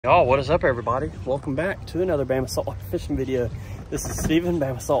Y'all, what is up everybody? Welcome back to another Bama Saltwater fishing video. This is Steven,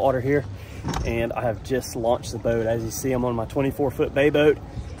 Bama Saltwater here, and I have just launched the boat. As you see, I'm on my 24-foot bay boat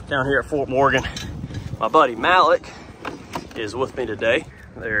down here at Fort Morgan. My buddy Malik is with me today.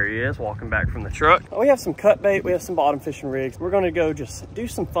 There he is, walking back from the truck. We have some cut bait, we have some bottom fishing rigs. We're gonna go just do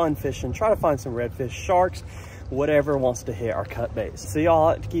some fun fishing, try to find some redfish, sharks, whatever wants to hit our cut baits. So y'all,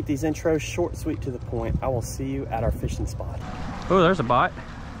 I like to keep these intros short, sweet, to the point. I will see you at our fishing spot. Oh, there's a bite.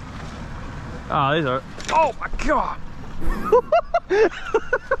 Oh, these are, oh my God.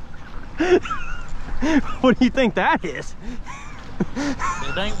 What do you think that is?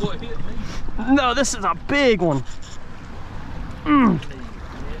 It ain't what hit me. No, this is a big one.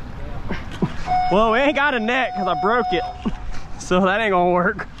 Well, we ain't got a net because I broke it. So that ain't gonna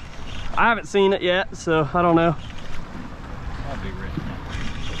work. I haven't seen it yet, so I don't know.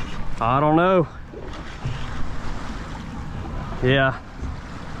 I don't know. Yeah,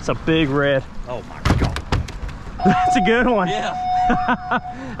 it's a big red. Oh my God. That's a good one. Yeah.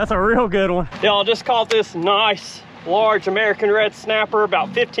 That's a real good one. Y'all, just caught this nice, large American red snapper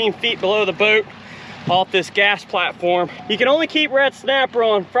about 15 feet below the boat off this gas platform. You can only keep red snapper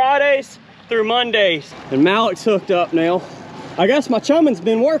on Fridays through Mondays. And Malik's hooked up now. I guess my chumming's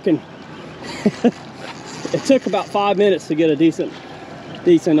been working. It took about 5 minutes to get a decent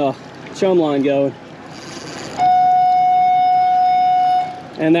chum line going.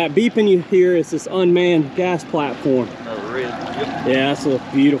 And that beeping you hear is this unmanned gas platform. Another red. Yep. Yeah, that's a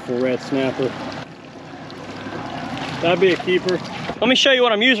beautiful red snapper. That'd be a keeper. Let me show you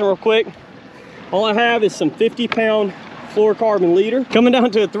what I'm using real quick. All I have is some 50-pound fluorocarbon leader, coming down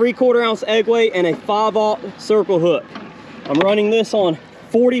to a 3/4 ounce egg weight and a 5/0 circle hook. I'm running this on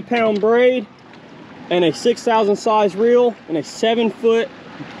 40-pound braid and a 6,000 size reel and a 7-foot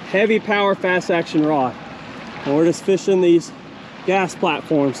heavy power fast action rod. And we're just fishing these gas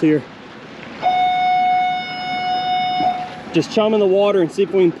platforms here. Just chumming the water and see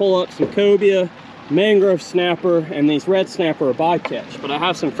if we can pull up some cobia, mangrove snapper, and these red snapper or bycatch. But I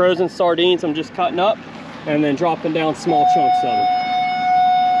have some frozen sardines I'm just cutting up and then dropping down small chunks of them.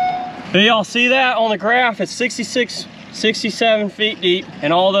 Do y'all see that on the graph? It's 66, 67 feet deep,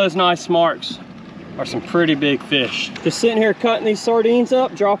 and all those nice marks are some pretty big fish. Just sitting here cutting these sardines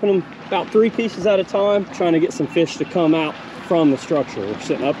up, dropping them about 3 pieces at a time, trying to get some fish to come out from the structure. We're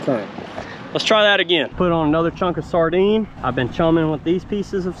sitting up current. Let's try that again. Put on another chunk of sardine. I've been chumming with these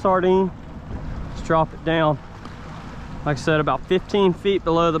pieces of sardine. Let's drop it down, like I said, about 15 feet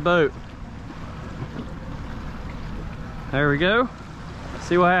below the boat. There we go.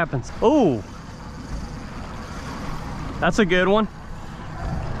 See what happens. Oh, that's a good one.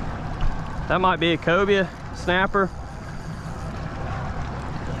 That might be a cobia snapper.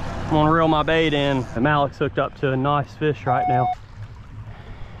 I'm gonna reel my bait in. And Malik's hooked up to a nice fish right now.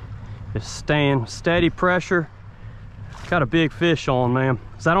 Just staying steady pressure. Got a big fish on, man.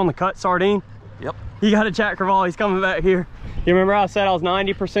 Is that on the cut sardine? Yep. You got a jack crevalle, he's coming back here. You remember how I said I was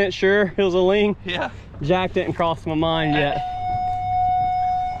 90% sure it was a ling? Yeah. Jack didn't cross my mind yet.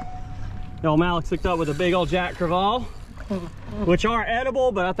 Yo, Malik's hooked up with a big old jack crevalle, which are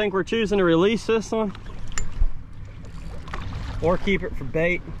edible, but I think we're choosing to release this one or keep it for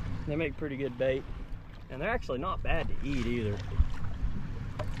bait. They make pretty good bait, and they're actually not bad to eat either.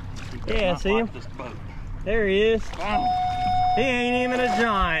 Yeah, see him? There he is. He ain't even a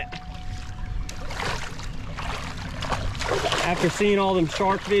giant. After seeing all them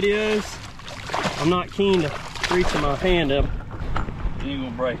shark videos, I'm not keen to reach my hand up. You ain't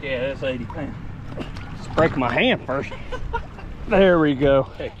gonna break, yeah, that's 80 pounds. Just break my hand first. There we go.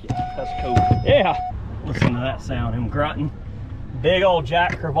 Heck yeah, that's cool. Yeah. Listen to that sound, him grunting. Big old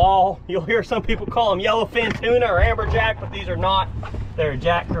jack crevalle. You'll hear some people call them yellowfin tuna or amberjack, but these are not. They're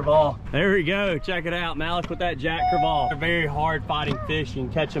jack crevalle. There we go. Check it out, Malik with that jack crevalle. They're very hard fighting fish. You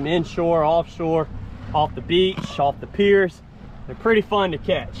can catch them inshore, offshore, off the beach, off the piers. They're pretty fun to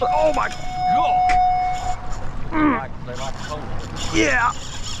catch. Oh my God! They like cold. Yeah.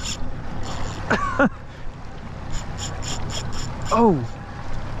 Oh,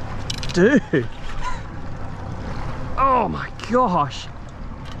 dude. Oh my gosh.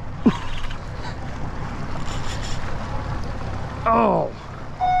 Oh,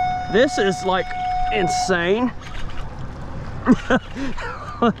 this is like insane.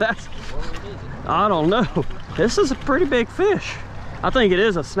 That's, I don't know. This is a pretty big fish. I think it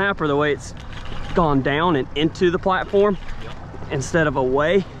is a snapper the way it's gone down and into the platform instead of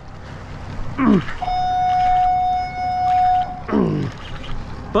away.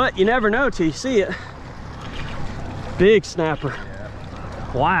 But you never know till you see it. Big snapper.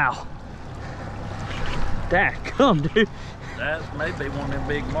 Wow. Dadgum, dude. That's maybe one of them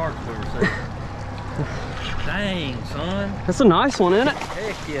big marks we were seeing. Dang, son. That's a nice one, isn't it?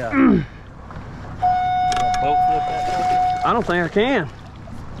 Heck yeah. You gonna boat flip that? I don't think I can.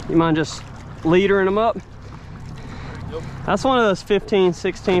 You mind just leadering them up? Yep. That's one of those 15,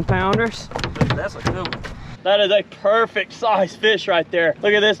 16 pounders. Dude, that's a good one. That is a perfect size fish right there.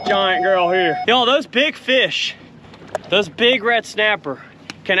 Look at this giant girl here. Y'all, those big fish, those big red snapper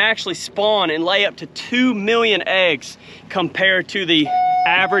can actually spawn and lay up to 2 million eggs compared to the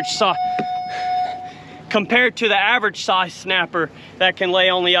average size. Compared to the average size snapper that can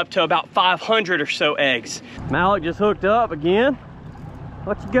lay only up to about 500 or so eggs. Malik just hooked up again.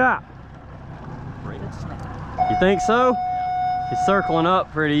 What you got? Braided snapper. You think so? He's circling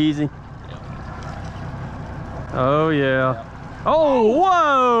up pretty easy. Oh yeah. Oh,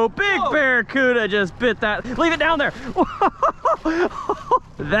 whoa, big barracuda just bit that. Leave it down there.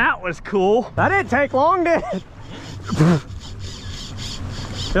 That was cool. That didn't take long, did it?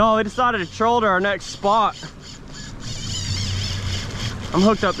 Yo, we decided to troll to our next spot. I'm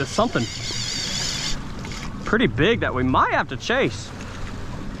hooked up to something pretty big that we might have to chase.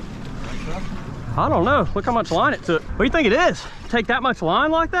 I don't know. Look how much line it took. What do you think it is? Take that much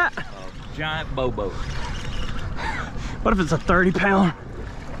line like that? Giant bobo. What if it's a 30-pound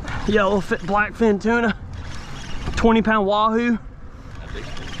yellowfin blackfin tuna? 20-pound wahoo?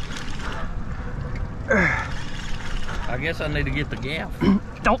 I guess I need to get the gaff.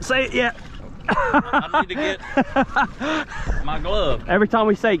 Don't say it yet. I need to get my glove. Every time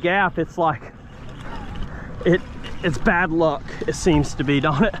we say gaff, it's like, it's bad luck, it seems to be,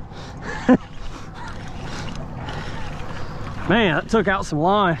 don't it? Man, that took out some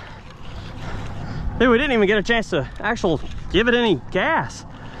line. Dude, we didn't even get a chance to give it any gas.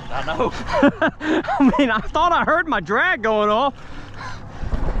 I know. I mean, I thought I heard my drag going off.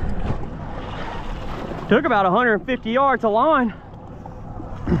 Took about 150 yards of line.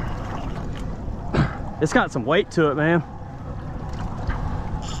 It's got some weight to it, man.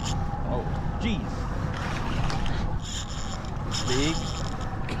 Oh, jeez. Big.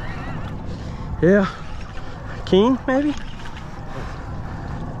 Yeah. King, maybe?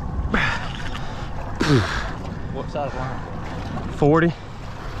 What size line? 40.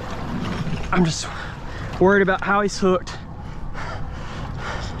 I'm just worried about how he's hooked.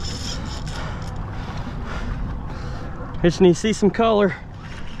 Just need to see some color.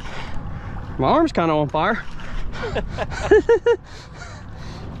 My arm's kind of on fire.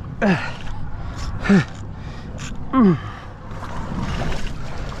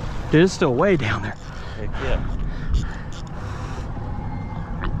 Dude, it's still way down there. Heck yeah.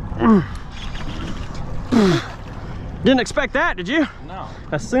 Didn't expect that, did you? No.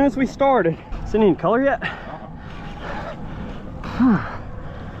 As soon as we started. Is it any color yet?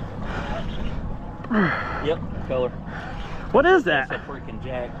 Yep, color. What is that? That's a freaking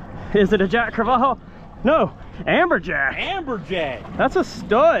jack. Is it a Jack Crevalle? No, amberjack. Amberjack. That's a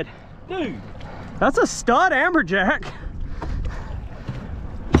stud. Dude. That's a stud amberjack.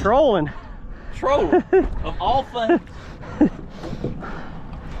 Trolling. Troll. Of all things.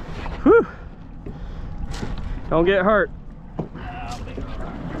 Whew. Don't get hurt.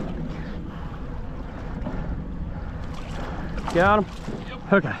 Got him?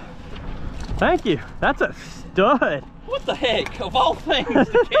 Yep. Okay. Thank you. That's a stud. What the heck? Of all things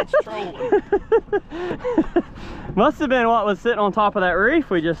to catch trolling. Must have been what was sitting on top of that reef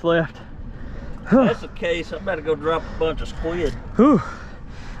we just left. If that's the case, I better go drop a bunch of squid. Whew.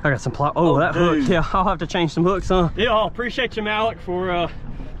 I got some Oh, that dude. hook. Yeah, I'll have to change some hooks, huh? Yeah, I appreciate you, Malik, for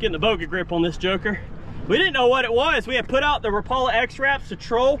getting the boga grip on this joker. We didn't know what it was. We had put out the Rapala X-Wraps to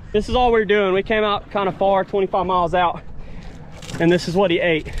troll. This is all we were doing. We came out kind of far, 25 miles out, and this is what he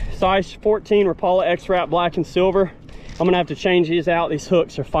ate. Size 14 Rapala X-Wrap black and silver. I'm gonna have to change these out. These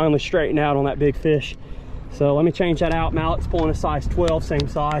hooks are finally straightened out on that big fish. So let me change that out. Malik's pulling a size 12, same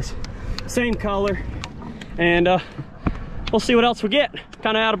size, same color. And we'll see what else we get.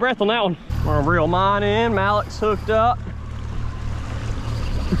 Kind of out of breath on that one. We're gonna reel mine in. Malik's hooked up.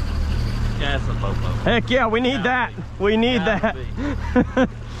 Yeah, it's a bobo. Heck yeah, we need that. We need that.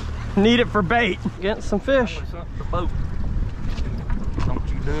 Need it for bait. Getting some fish. Something for boat. Don't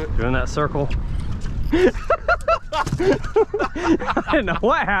you do it. Doing that circle. I didn't know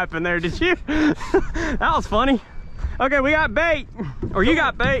what happened there, did you? That was funny. Okay, we got bait. Or you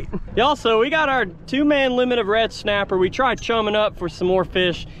got bait. Y'all, so we got our 2-man limit of red snapper. We tried chumming up for some more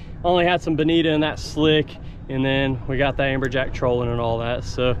fish. Only had some bonita in that slick. And then we got the amberjack trolling and all that.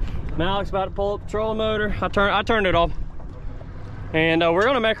 So Malik's about to pull up the trolling motor. I turned it off. And we're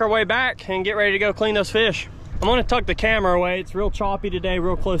gonna make our way back and get ready to go clean those fish. I'm gonna tuck the camera away. It's real choppy today,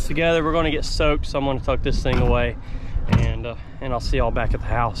 real close together. We're gonna get soaked, so I'm gonna tuck this thing away. and I'll see y'all back at the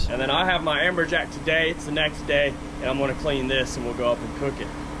house. And then I have my amberjack today. It's the next day, and I'm gonna clean this and we'll go up and cook it.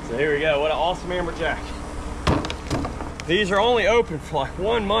 So here we go. What an awesome amberjack. These are only open for like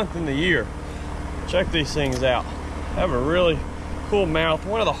 1 month in the year. Check these things out. Have a really cool mouth.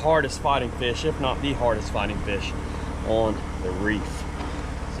 One of the hardest fighting fish, if not the hardest fighting fish on the reef.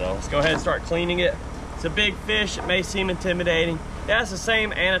 So let's go ahead and start cleaning it. It's a big fish. It may seem intimidating. It has the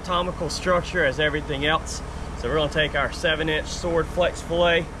same anatomical structure as everything else. So we're gonna take our 7-inch sword flex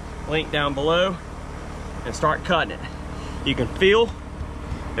fillet, link down below, and start cutting it. You can feel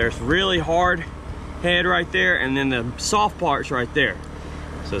there's really hard head right there, and then the soft part's right there.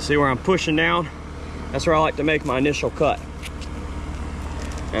 So see where I'm pushing down? That's where I like to make my initial cut.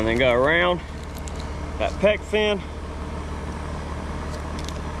 And then go around that pec fin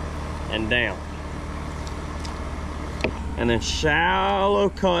and down. And then shallow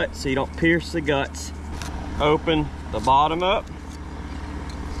cut so you don't pierce the guts. Open the bottom up.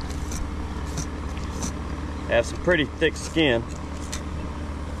 They have some pretty thick skin.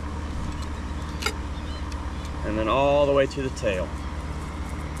 And then all the way to the tail.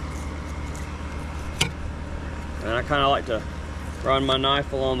 And I kind of like to run my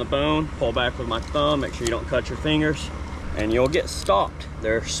knife along the bone, pull back with my thumb, make sure you don't cut your fingers, and you'll get stopped.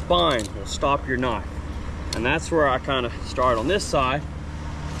 Their spine will stop your knife. And that's where I kind of start on this side,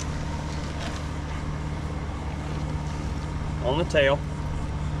 on the tail,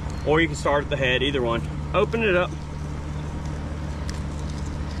 or you can start at the head, either one. Open it up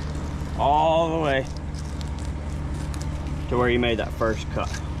all the way to where you made that first cut.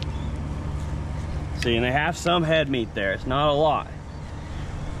 See, and they have some head meat there. It's not a lot.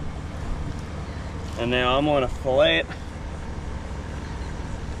 And now I'm gonna fillet it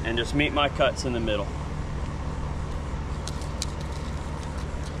and just meet my cuts in the middle.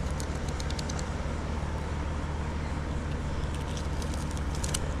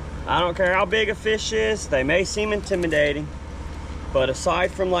 I don't care how big a fish is, they may seem intimidating, but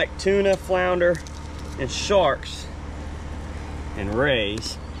aside from like tuna, flounder, and sharks, and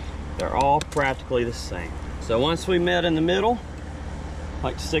rays, they're all practically the same. So once we met in the middle, I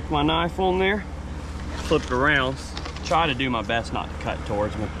like to stick my knife on there, flip it around, try to do my best not to cut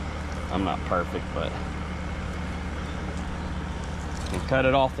towards me. I'm not perfect, but. And cut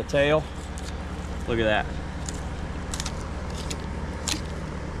it off the tail. Look at that.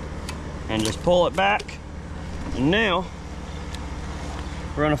 And just pull it back. And now,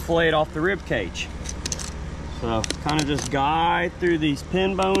 we're gonna fillet it off the rib cage. So kind of just guide through these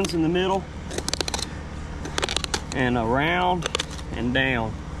pin bones in the middle and around and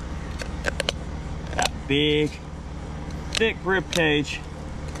down. That big, thick rib cage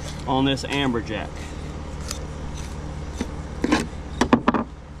on this amberjack.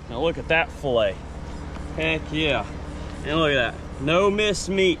 Now look at that fillet. Heck yeah. And look at that. No missed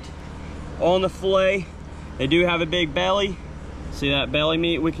meat on the fillet. They do have a big belly. See that belly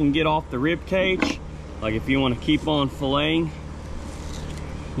meat we can get off the rib cage. Like if you want to keep on filleting,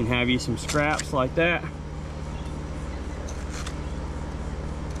 you can have you some scraps like that.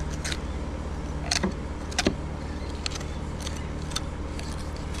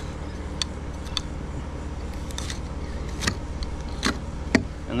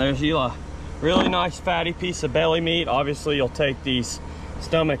 And there's you a really nice fatty piece of belly meat. Obviously you'll take these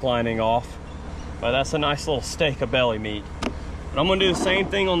stomach lining off, but that's a nice little steak of belly meat. But I'm gonna do the same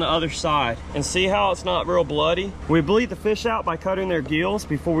thing on the other side and see how it's not real bloody. We bleed the fish out by cutting their gills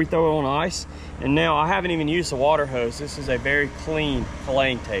before we throw it on ice. And now I haven't even used a water hose. This is a very clean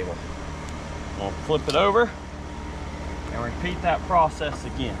filleting table. I'll flip it over and repeat that process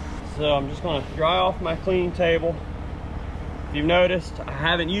again. So I'm just gonna dry off my cleaning table. If you've noticed, I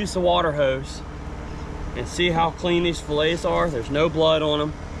haven't used the water hose. And see how clean these fillets are? There's no blood on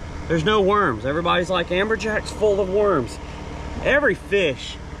them. There's no worms. Everybody's like, amberjack's full of worms. Every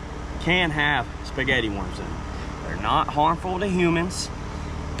fish can have spaghetti worms in them. They're not harmful to humans,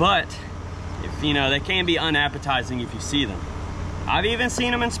 but if you know, they can be unappetizing if you see them. I've even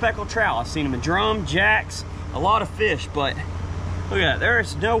seen them in speckled trout. I've seen them in drum, jacks, a lot of fish, but look at that.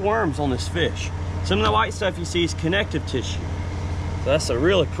 There's no worms on this fish. Some of the white stuff you see is connective tissue. So that's a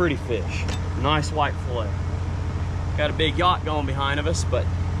really pretty fish. Nice white fillet. Got a big yacht going behind of us, but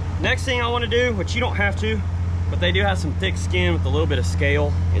next thing I want to do, which you don't have to, but they do have some thick skin with a little bit of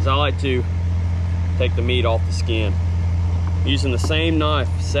scale, is I like to take the meat off the skin. Using the same knife,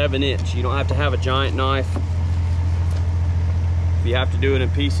 7-inch. You don't have to have a giant knife. If you have to do it in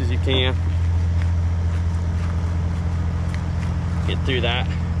pieces, you can. Get through that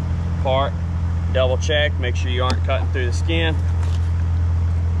part. Double check, make sure you aren't cutting through the skin.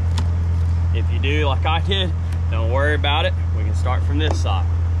 If you do, like I did, Don't worry about it. We can start from this side.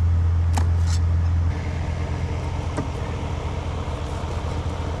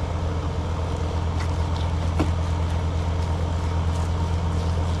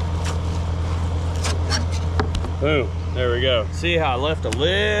 Boom, there we go. See how I left a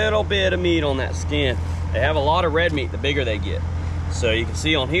little bit of meat on that skin? They have a lot of red meat the bigger they get. So you can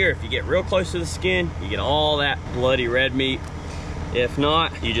see on here, if you get real close to the skin, you get all that bloody red meat. If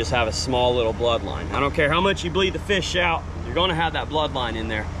not, you just have a small little bloodline. I don't care how much you bleed the fish out, you're gonna have that bloodline in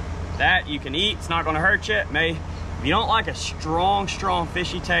there. That you can eat, it's not gonna hurt you. If you don't like a strong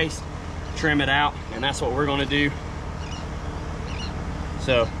fishy taste, trim it out, and that's what we're gonna do.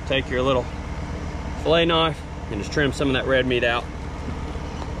 So take your little fillet knife and just trim some of that red meat out.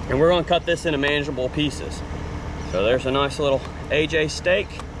 And we're gonna cut this into manageable pieces. So there's a nice little AJ steak.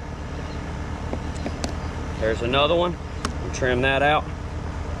 There's another one. We'll trim that out.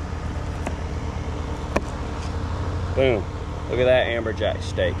 Boom. Look at that amberjack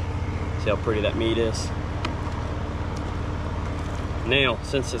steak. See how pretty that meat is? Now,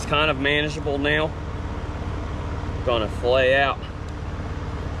 since it's kind of manageable now, I'm gonna fillet out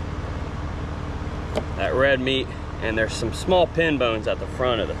that red meat, and there's some small pin bones at the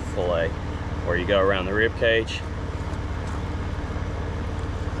front of the fillet where you go around the rib cage.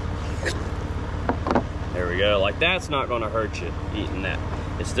 There we go. Like, that's not going to hurt you eating that.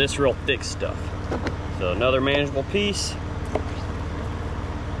 It's this real thick stuff. So another manageable piece.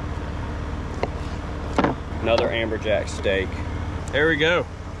 Another amberjack steak. There we go.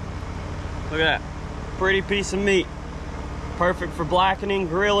 Look at that. Pretty piece of meat. Perfect for blackening,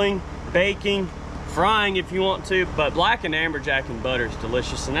 grilling, baking, frying if you want to, but blackened amberjack and butter is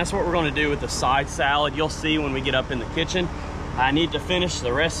delicious, and that's what we're going to do with the side salad. You'll see when we get up in the kitchen. I need to finish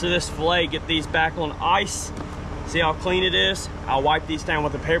the rest of this fillet, get these back on ice. See how clean it is? I'll wipe these down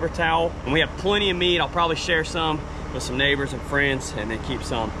with a paper towel, and we have plenty of meat. I'll probably share some with some neighbors and friends, and then keep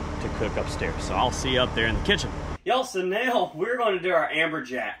some to cook upstairs. So I'll see you up there in the kitchen. Y'all, so now we're going to do our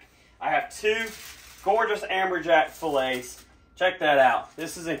amberjack. I have two gorgeous amberjack fillets. Check that out.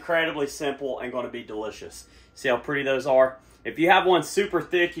 This is incredibly simple and going to be delicious. See how pretty those are? If you have one super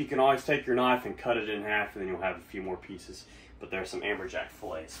thick, you can always take your knife and cut it in half, and then you'll have a few more pieces. But there's some amberjack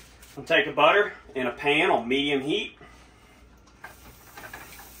fillets. I'm going to take a butter in a pan on medium heat.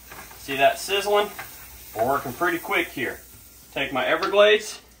 See that sizzling? We're working pretty quick here. Take my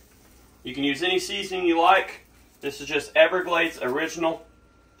Everglades. You can use any seasoning you like. This is just Everglades original.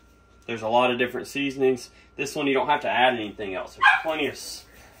 There's a lot of different seasonings. This one you don't have to add anything else. There's plenty of,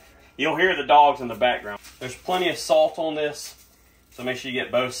 you'll hear the dogs in the background. There's plenty of salt on this, so make sure you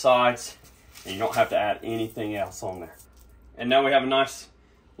get both sides, and you don't have to add anything else on there. And now we have a nice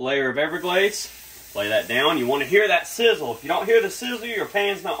layer of Everglades. Lay that down. You want to hear that sizzle. If you don't hear the sizzle, your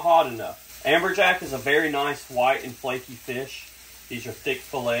pan's not hot enough. Amberjack is a very nice white and flaky fish. These are thick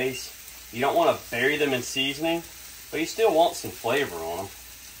fillets. You don't want to bury them in seasoning, but you still want some flavor on them.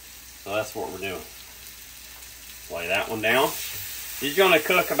 So that's what we're doing. Lay that one down. These are going to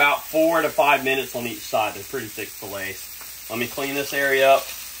cook about 4 to 5 minutes on each side. They're pretty thick fillets. Let me clean this area up,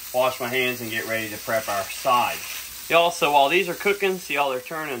 wash my hands, and get ready to prep our sides. Y'all, so while these are cooking, see how they're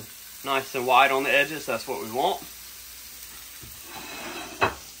turning nice and white on the edges? That's what we want.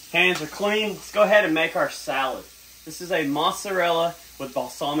 Hands are clean. Let's go ahead and make our salad. This is a mozzarella with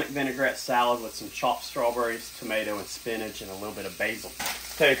balsamic vinaigrette salad with some chopped strawberries, tomato, and spinach, and a little bit of basil.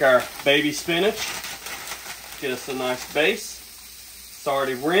 Take our baby spinach. Get us a nice base. It's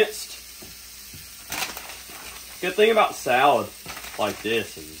already rinsed. Good thing about salad like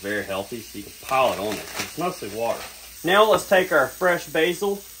this is it's very healthy, so you can pile it on there. It's mostly water. Now let's take our fresh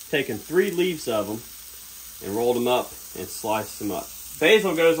basil, taking 3 leaves of them, and rolled them up and sliced them up.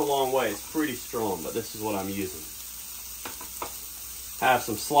 Basil goes a long way. It's pretty strong, but this is what I'm using. Have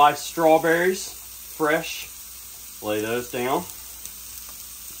some sliced strawberries, fresh. Lay those down.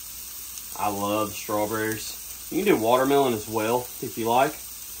 I love strawberries. You can do watermelon as well if you like.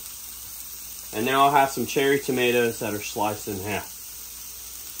 And now I'll have some cherry tomatoes that are sliced in half.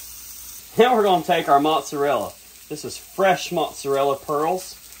 Now we're going to take our mozzarella. This is fresh mozzarella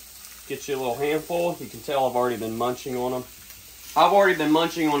pearls. Get you a little handful. You can tell I've already been munching on them. I've already been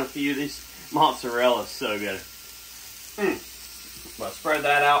munching on a few of these mozzarella. So good. But spread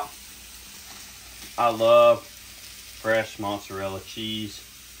that out. I love fresh mozzarella cheese.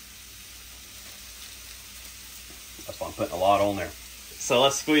 That's why I'm putting a lot on there. So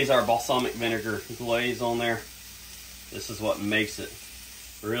let's squeeze our balsamic vinegar glaze on there. This is what makes it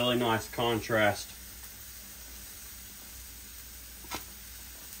really nice contrast.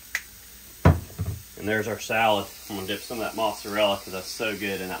 And there's our salad. I'm gonna dip some of that mozzarella because that's so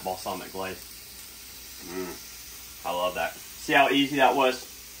good in that balsamic glaze. I love that. See how easy that was?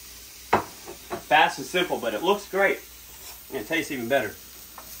 Fast and simple, but it looks great. And it tastes even better.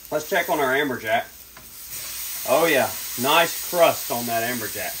 Let's check on our amberjack. Oh yeah, nice crust on that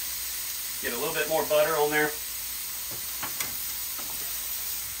amberjack. Get a little bit more butter on there.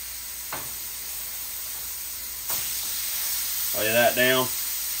 Lay that down.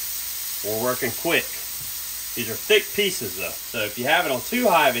 We're working quick. These are thick pieces though, so if you have it on too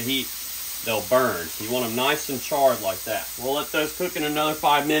high of a heat, they'll burn. You want them nice and charred like that. We'll let those cook in another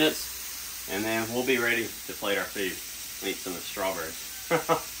 5 minutes, and then we'll be ready to plate our food. Eat some of the strawberries.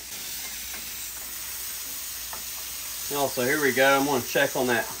 Also, here we go. I'm going to check on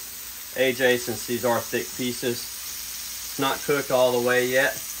that AJ since these are thick pieces. It's not cooked all the way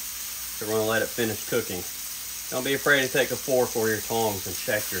yet, so we're going to let it finish cooking. Don't be afraid to take a fork or your tongs and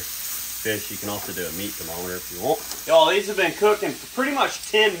check your fish. You can also do a meat thermometer if you want. Y'all, these have been cooking for pretty much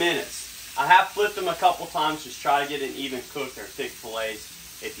 10 minutes. I have flipped them a couple times, just try to get an even cook. They're thick fillets.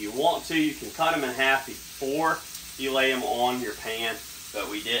 If you want to, you can cut them in half before you lay them on your pan, but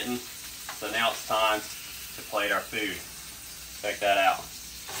we didn't. So now it's time to plate our food. Check that out.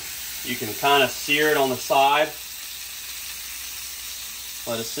 You can kind of sear it on the side.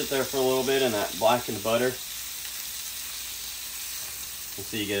 Let it sit there for a little bit in that blackened butter. And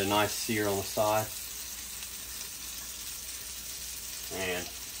so you get a nice sear on the side. And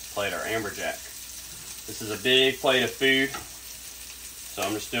plate our amberjack. This is a big plate of food. So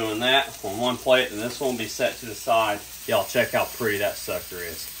I'm just doing that on one plate, and this one will be set to the side. Y'all check how pretty that sucker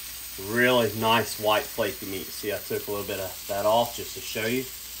is. Really nice white flaky meat. See, I took a little bit of that off just to show you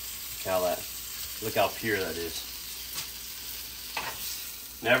look how pure that is.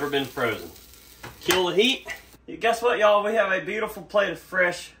 Never been frozen. Kill the heat. Guess what, y'all? We have a beautiful plate of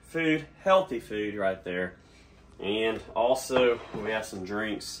fresh food, healthy food right there. And also, we have some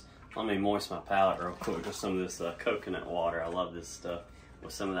drinks. Let me moisten my palate real quick with some of this coconut water. I love this stuff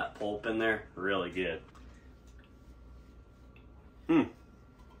with some of that pulp in there. Really good.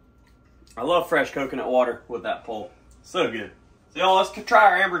 I love fresh coconut water with that pulp. So good. So y'all, let's try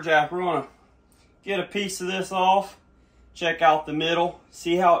our amberjack. We're gonna get a piece of this off. Check out the middle.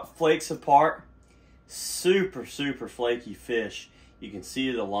 See how it flakes apart. Super, super flaky fish. You can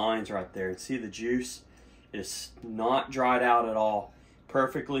see the lines right there and see the juice. It's not dried out at all.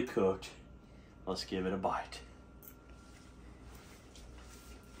 Perfectly cooked. Let's give it a bite.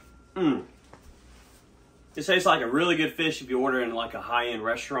 It tastes like a really good fish if you order in like a high-end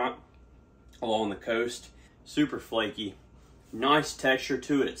restaurant along the coast. Super flaky. Nice texture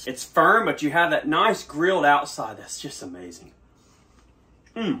to it. It's firm, but you have that nice grilled outside. That's just amazing.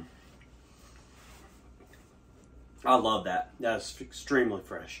 I love that. That's extremely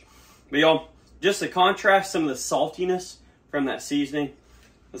fresh. But y'all, just to contrast some of the saltiness from that seasoning,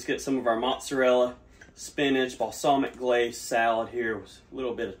 let's get some of our mozzarella, spinach, balsamic glaze salad here with a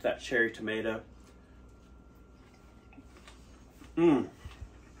little bit of that cherry tomato. Let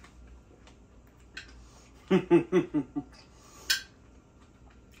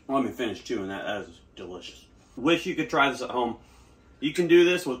me finish chewing that. That is delicious. Wish you could try this at home. You can do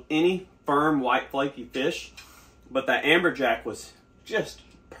this with any firm white flaky fish, but that amberjack was just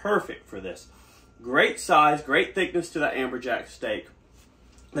perfect for this. Great size, great thickness to that amberjack steak.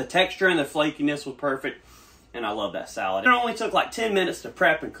 The texture and the flakiness was perfect, and I love that salad. It only took like 10 minutes to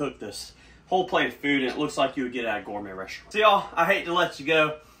prep and cook this whole plate of food, and it looks like you would get it at a gourmet restaurant. So y'all, I hate to let you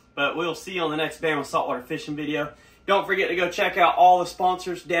go, but we'll see you on the next Bama saltwater fishing video. Don't forget to go check out all the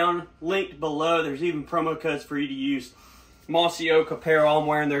sponsors down linked below. There's even promo codes for you to use. Mossy Oak Apparel, I'm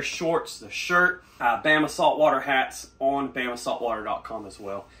wearing their shorts, the shirt, Bama Saltwater hats on BamaSaltwater.com as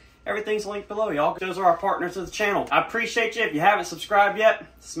well. Everything's linked below, y'all. Those are our partners of the channel. I appreciate you. If you haven't subscribed yet,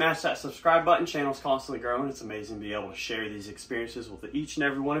 smash that subscribe button. Channel's constantly growing. It's amazing to be able to share these experiences with each and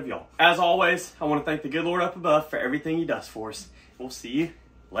every one of y'all. As always, I want to thank the good Lord up above for everything he does for us. We'll see you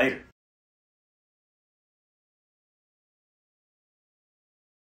later.